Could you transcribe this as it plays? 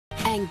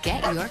and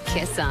get your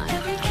kiss on.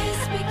 Every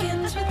kiss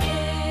begins with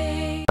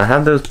K. I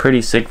have those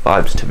pretty sick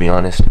vibes, to be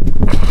honest. That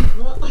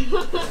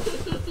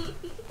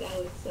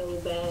was so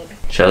bad.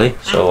 Cheli,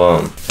 so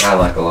I have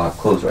like a lot of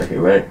clothes right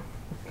here, right?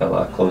 Got a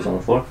lot of clothes on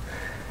the floor.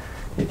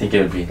 You think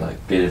it would be like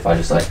good if I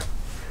just like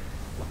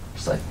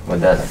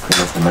with that, like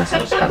clean up the mess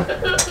and just kind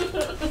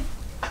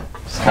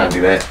of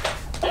do that?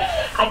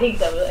 I think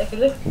so. I feel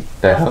like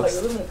That your helps.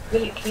 room is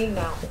really clean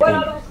now. Where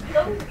are those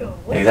clothes go?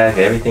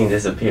 Exactly, everything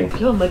disappeared.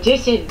 You're a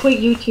magician. Quit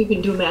YouTube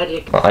and do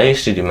magic. I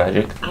used to do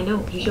magic. I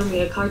know. You showed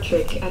me a card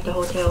trick at the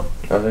hotel.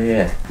 Oh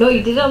yeah. No,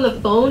 you did it on the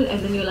phone, and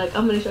then you're like,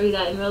 I'm gonna show you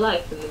that in real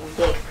life, and then you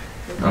did.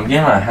 I'm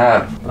getting my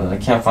hat, but I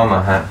can't find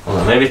my hat. Hold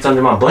on, maybe it's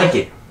under my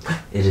blanket.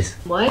 It is.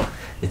 What?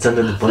 It's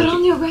under the Put blanket.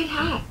 on your red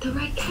hat. The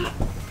red cap.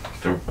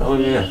 Oh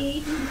yeah.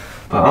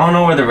 But I don't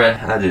know where the red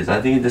hat is. I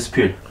think it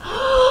disappeared.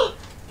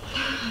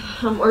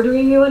 I'm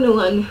ordering you a new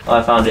one. Oh,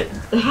 I found it.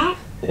 The hat?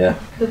 Yeah.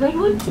 The red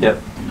one? Yep.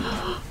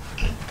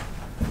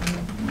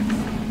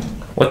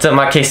 What's up,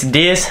 my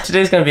quesadillas?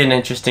 Today's gonna be an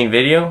interesting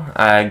video.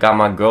 I got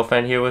my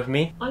girlfriend here with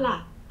me.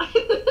 Hola.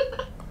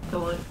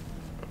 Go on.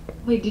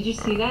 Wait, did you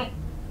see that?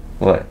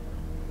 What?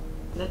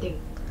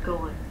 Nothing. Go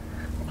on.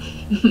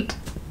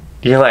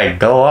 You're like,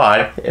 go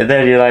on, and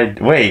then you're like,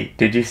 wait,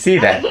 did you see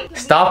that?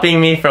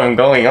 Stopping me from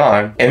going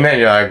on, and then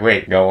you're like,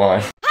 wait, go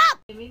on.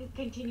 I mean,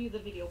 continue the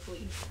video,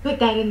 please. Put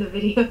that in the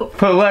video.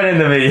 Put what in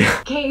the video?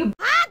 Okay.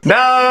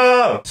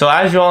 No! So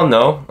as you all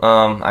know,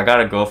 I got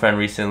a girlfriend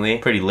recently.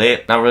 Pretty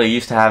lit. Not really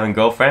used to having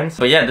girlfriends.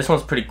 But yeah, this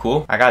one's pretty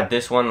cool. I got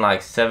this one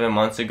like 7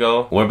 months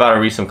ago. We're about to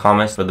read some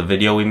comments for the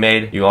video we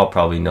made. You all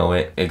probably know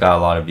it. It got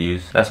a lot of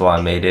views. That's why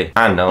I made it.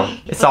 I know.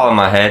 It's all in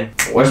my head.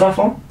 Where's my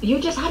phone? You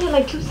just had it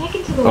like 2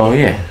 seconds ago. Oh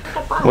yeah.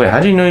 Wait, how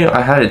do you know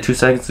I had it 2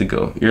 seconds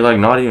ago? You're like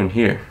not even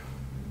here.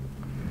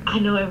 I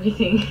know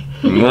everything.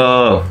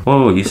 Whoa.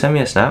 Whoa, you sent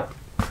me a snap?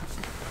 I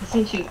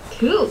sent you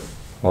 2.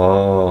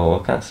 Whoa,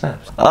 what kind of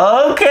snaps?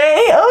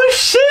 Okay, oh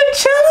shit,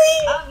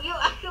 Cheli! You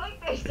act like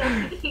there's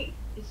something.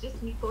 It's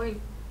just me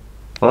pouring.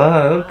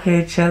 Whoa,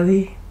 okay,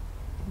 Cheli.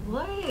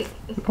 What?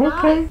 It's Okay.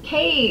 not.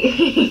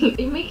 Hey,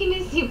 you're making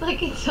it seem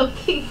like it's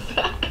something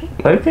bad.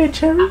 Okay,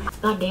 Cheli.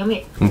 God damn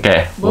it.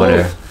 Okay, Whoa.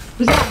 whatever.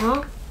 Who's that,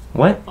 huh?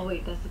 What? Oh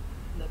wait, that's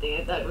nothing.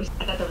 I thought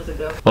that was a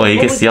girl. Oh, you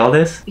What can was see all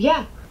this?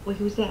 Yeah. Wait,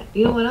 who's that?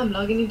 You know what? I'm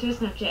logging into a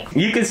Snapchat.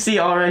 You can see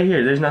all right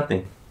here. There's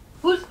nothing.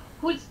 Who's?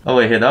 Oh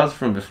wait, here. That was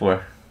from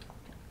before.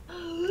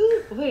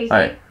 Wait, is All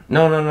right.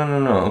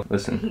 No.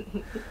 Listen.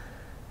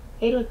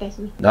 Hey, look, that's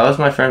me. That was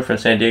my friend from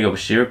San Diego. But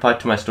she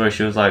replied to my story.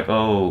 She was like,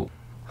 "Oh,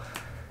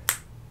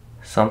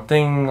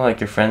 something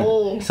like your friend.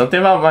 Oh. Something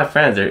about my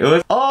friends." It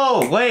was.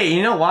 Oh wait,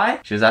 you know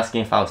why? She was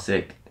asking if I was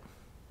sick.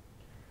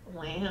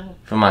 Wow.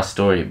 From my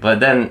story. But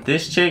then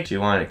this chick, she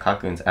wanted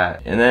Kakun's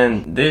at. And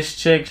then this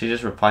chick, she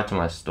just replied to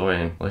my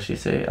story. And what'd she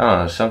say? I don't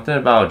know, something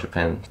about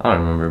Japan. I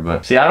don't remember,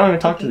 but see, I don't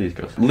even talk to these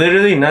girls.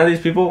 Literally, none of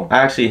these people I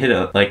actually hit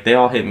up. Like, they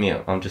all hit me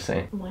up. I'm just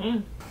saying.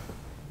 Wow.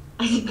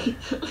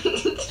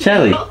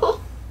 Cheli,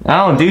 I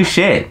don't do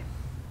shit.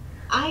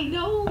 I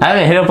know. I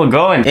haven't hit up a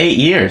girl in 8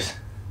 years.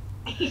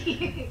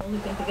 Only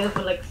been together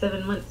for like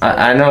 7 months.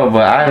 I know,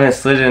 but I haven't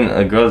slid in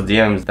a girl's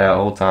DMs that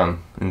whole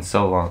time in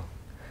so long.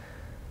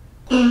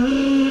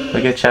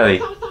 Look at Cheli.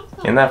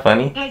 Isn't that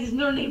funny? Guys, his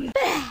middle name is.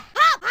 Now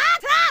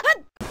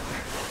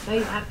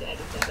you have to edit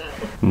that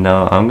out.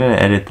 No, I'm gonna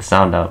edit the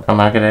sound out. I'm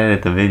not gonna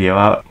edit the video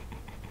out.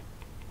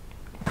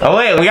 Oh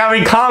wait, we gotta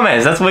read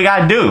comments. That's what we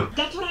gotta do.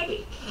 That's what I've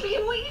been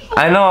freaking waiting for.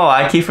 I know,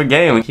 I keep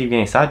forgetting. We keep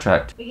getting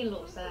sidetracked. We get a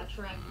little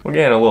sidetracked. We're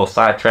getting a little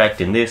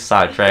sidetracked in this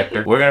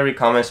sidetractor. We're gonna read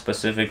comments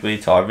specifically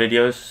to our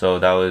videos. So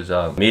that was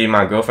meeting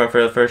my girlfriend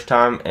for the first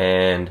time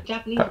and...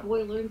 Japanese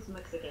boy learns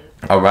Mexican.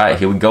 Alright,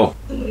 here we go.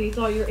 Somebody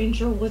thought your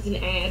intro was an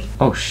ad.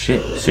 Oh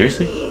shit,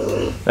 seriously?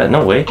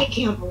 No way. I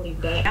can't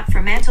believe that. Up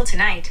for mantle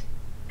tonight.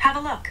 Have a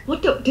look.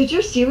 What the? Did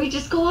your Siri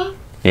just go off?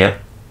 Yeah.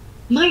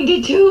 Mine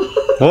did too.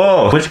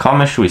 Whoa! Which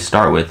comment should we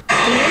start with?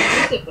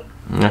 Oh,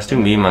 Let's do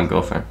me and my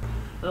girlfriend.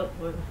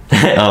 word.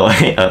 Oh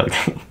wait,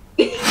 okay.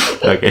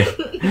 Okay.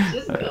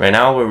 Just go. Right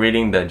now we're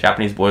reading the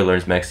Japanese boy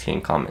learns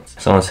Mexican comments.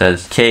 Someone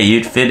says, "Okay,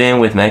 you'd fit in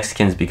with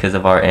Mexicans because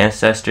of our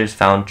ancestors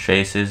found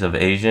traces of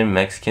Asian.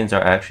 Mexicans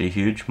are actually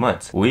huge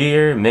mutts.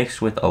 We're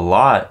mixed with a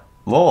lot.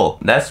 Lol.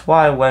 That's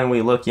why when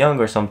we look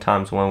younger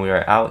sometimes when we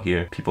are out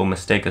here, people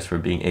mistake us for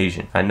being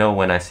Asian. I know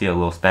when I see a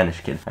little Spanish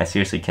kid, I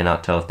seriously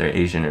cannot tell if they're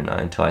Asian or not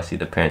until I see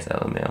the parents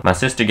LMAO. My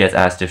sister gets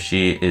asked if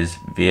she is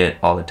Viet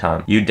all the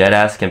time. You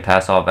deadass can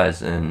pass off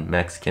as an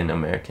Mexican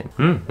American."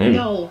 Maybe.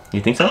 No. You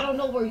think so? I don't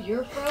know where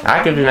you're from.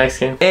 I could be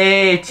Mexican.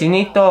 Hey,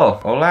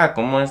 Chinito. Hola,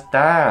 ¿cómo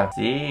está?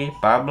 Sí,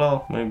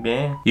 Pablo. Muy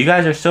bien. You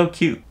guys are so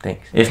cute.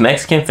 Thanks. If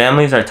Mexican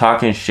families are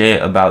talking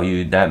shit about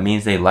you, that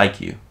means they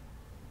like you.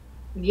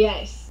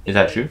 Yes. Is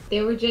that true?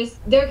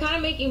 They're kind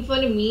of making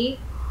fun of me.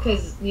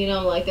 Because, you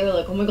know, like, they were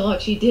like, oh my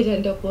god, she did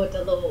end up with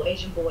a little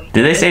Asian boy.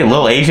 Did they say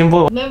little Asian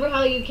boy? Remember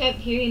how you kept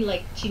hearing,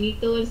 like,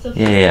 Chinito and stuff?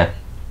 Yeah.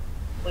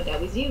 Well, that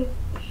was you.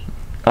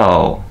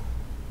 Oh.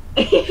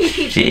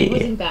 It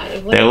wasn't bad.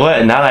 It wasn't There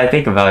was, now that I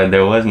think about it,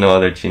 there was no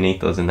other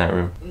Chinitos in that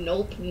room.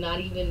 Nope, not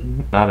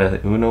even. Not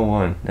a Uno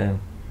one. Damn.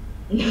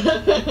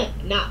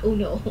 Not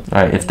Uno.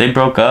 Alright, if they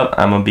broke up,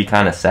 I'm gonna be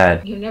kind of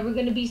sad. You're never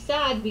gonna be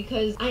sad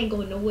because I ain't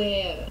going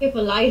nowhere. Here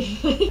for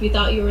life. You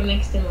thought you were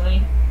next in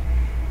line.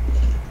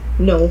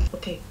 No.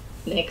 Okay,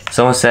 next.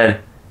 Someone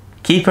said,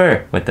 keep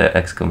her, with the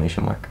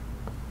exclamation mark.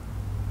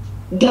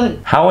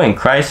 Done. How in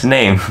Christ's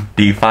name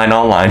do you find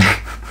online?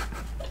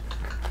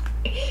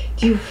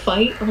 Do you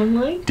fight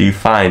online? Do you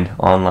find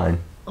online?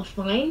 A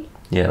find?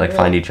 Yeah, like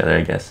find each other,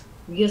 I guess.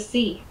 You'll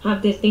see. I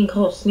have this thing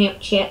called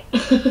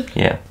Snapchat.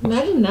 Yeah.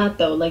 Imagine that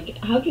though. Like,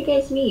 how'd you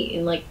guys meet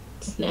in like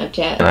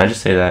Snapchat? Can I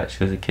just say that?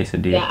 She was a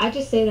quesadilla. Yeah, I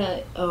just say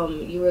that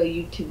you were a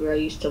YouTuber I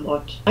used to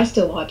watch. I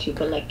still watch you,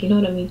 but like, you know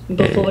what I mean?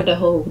 Before the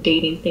whole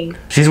dating thing.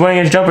 She's wearing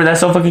a jumper. That's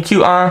so fucking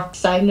cute,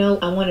 Side note,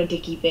 I wanted to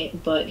keep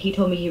it, but he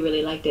told me he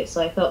really liked it,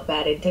 so I felt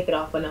bad and took it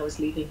off when I was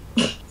leaving.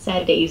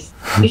 Sad days.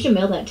 You should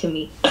mail that to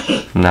me.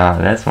 Nah,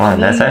 that's mine. I'll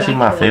That's mail you actually back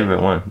my your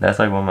favorite one. That's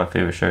like one of my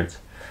favorite shirts.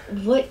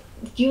 What?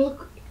 You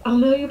look... I'll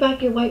mail you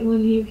back your white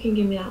one. You can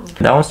give me that one.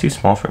 That one's too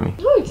small for me.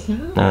 No, it's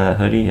not. That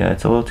hoodie, yeah,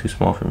 it's a little too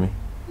small for me.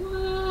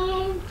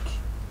 What?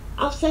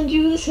 I'll send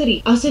you this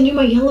hoodie. I'll send you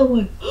my yellow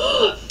one.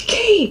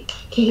 Kate!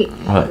 Kate,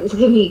 What? look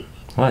at me.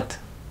 What?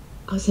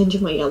 I'll send you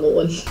my yellow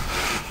one.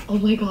 Oh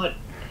my god.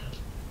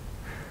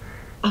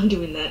 I'm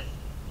doing that.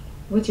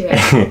 What's your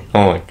address?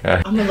 Oh my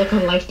god. I'm gonna look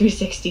on Life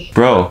 360.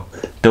 Bro,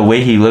 the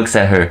way he looks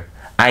at her,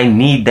 I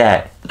need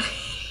that.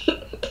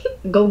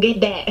 Go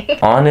get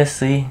that.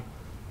 Honestly,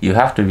 you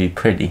have to be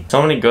pretty.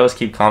 So many girls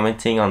keep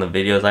commenting on the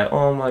videos like,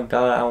 oh my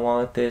god, I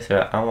want this,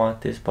 or I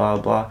want this, blah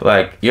blah.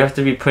 Like, you have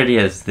to be pretty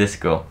as this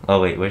girl.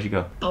 Oh wait, where'd you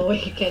go? Oh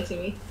wait, you can't see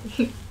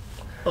me.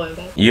 Oh, I'm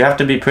back. You have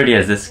to be pretty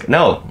as this.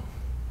 No.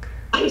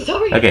 I'm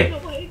sorry. Okay. I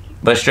don't know why I keep...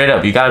 But straight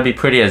up, you gotta be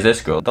pretty as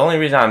this girl. The only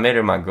reason I made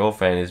her my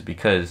girlfriend is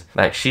because,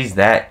 like, she's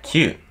that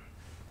cute.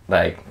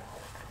 Like,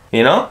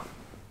 you know?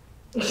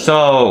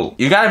 So,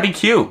 you gotta be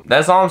cute.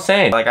 That's all I'm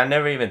saying. Like, I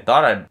never even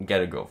thought I'd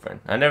get a girlfriend.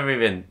 I never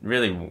even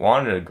really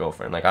wanted a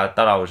girlfriend. Like, I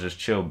thought I was just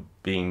chill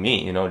being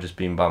me, you know, just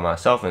being by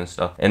myself and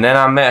stuff. And then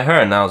I met her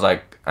and I was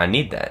like, I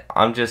need that.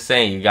 I'm just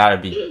saying you gotta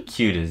be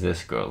cute as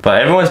this girl.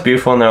 But everyone's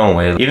beautiful in their own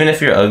way. Even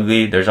if you're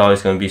ugly, there's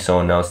always gonna be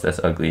someone else that's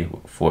ugly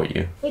for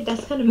you. Wait,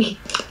 that's kind of me.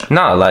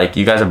 No, like,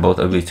 you guys are both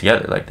ugly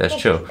together. Like, that's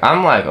chill.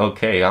 I'm like,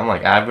 okay, I'm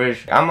like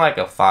average. I'm like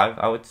a 5,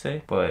 I would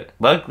say. But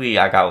luckily,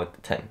 I got with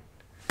the 10.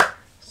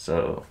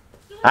 So...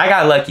 I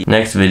got lucky.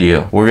 Next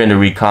video, we're gonna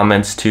read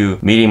comments to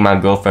meeting my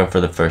girlfriend for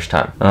the first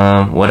time.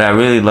 What I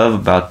really love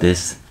about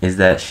this is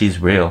that she's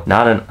real.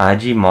 Not an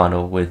IG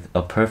model with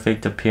a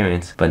perfect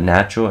appearance, but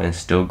natural and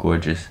still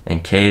gorgeous.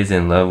 And Kay is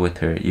in love with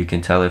her. You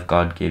can tell if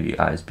God gave you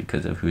eyes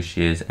because of who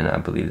she is, and I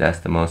believe that's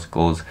the most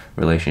goals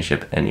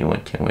relationship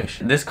anyone can wish.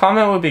 This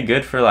comment would be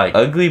good for like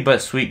ugly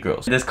but sweet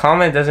girls. This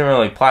comment doesn't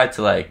really apply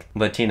to like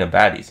Latina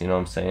baddies, you know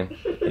what I'm saying?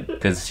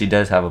 Because she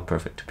does have a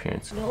perfect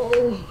appearance.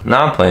 No.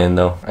 Nah, I'm playing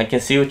though. I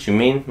can see what you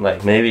mean.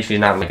 Like, maybe she's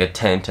not like a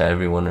 10 to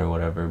everyone or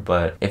whatever,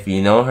 but if you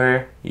know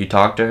her, you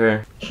talk to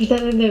her.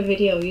 Then in the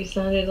video, you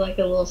sounded like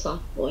a little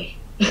soft boy.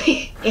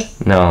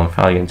 Yes. No, I'm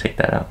probably gonna take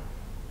that out.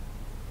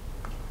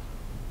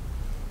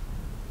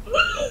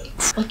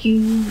 Fuck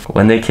you.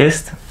 When they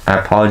kissed, I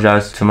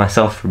apologized to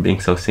myself for being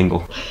so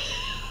single.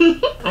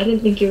 I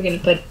didn't think you were gonna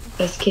put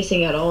us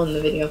kissing at all in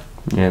the video.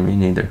 Yeah, me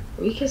neither.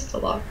 We kissed a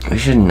lot. We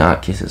should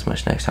not kiss as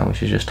much next time. We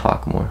should just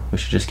talk more. We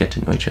should just get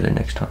to know each other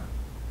next time.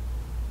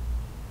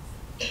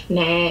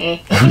 Nah.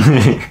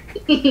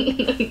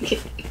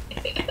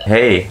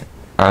 Hey,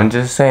 I'm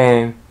just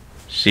saying,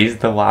 she's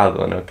the wild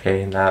one,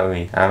 okay? Not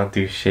me. I don't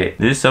do shit.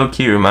 This is so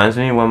cute. Reminds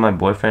me of when my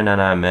boyfriend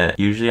and I met.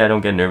 Usually I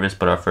don't get nervous,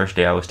 but our first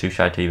day I was too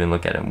shy to even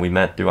look at him. We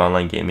met through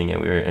online gaming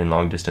and we were in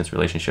long distance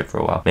relationship for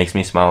a while. Makes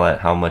me smile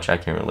at how much I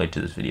can relate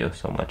to this video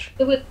so much.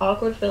 It was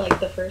awkward for like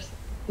the first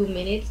 2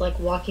 minutes, like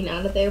walking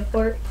out of the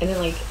airport, and then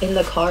like in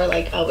the car,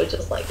 like I was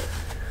just like,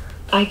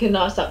 I could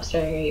not stop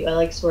staring at you. I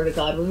like swear to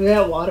God, when we were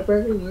at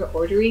Whataburger and we were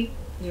ordering,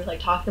 and you were like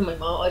talking to my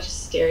mom, I was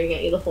just staring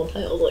at you the whole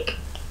time. I was like,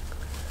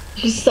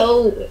 she's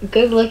so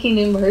good looking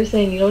in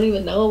person. You don't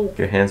even know.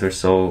 Your hands were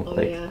so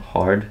yeah.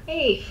 hard.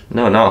 Hey.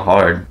 No, not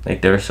hard.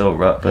 Like they were so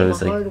rough, but I'm it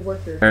was a like hard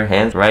worker. her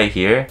hands right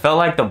here felt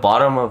like the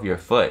bottom of your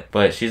foot.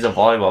 But she's a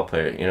volleyball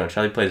player. You know,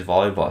 Cheli plays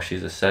volleyball.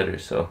 She's a setter,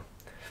 so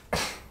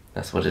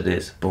that's what it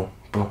is. Boom,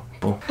 boom,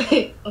 boom.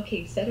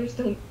 Okay, setters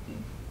don't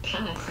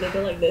pass. They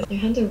go like this. Your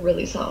hands are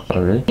really soft.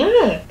 Oh really?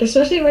 Yeah,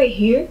 especially right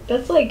here.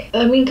 That's like,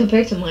 I mean,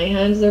 compared to my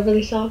hands, they're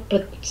really soft.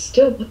 But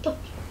still, what the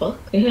fuck?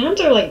 Your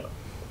hands are like.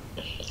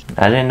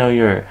 I didn't know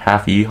you were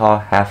half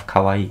yeehaw, half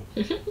kawaii.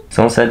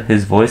 Someone said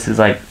his voice is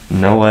like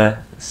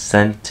Noah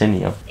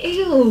Centineo.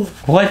 Ew.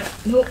 What?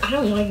 No, I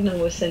don't like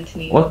Noah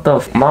Centineo. What the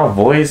my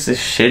voice is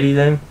shitty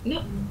then?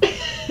 No.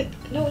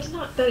 No, it's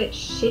not that it's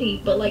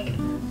shitty, but like,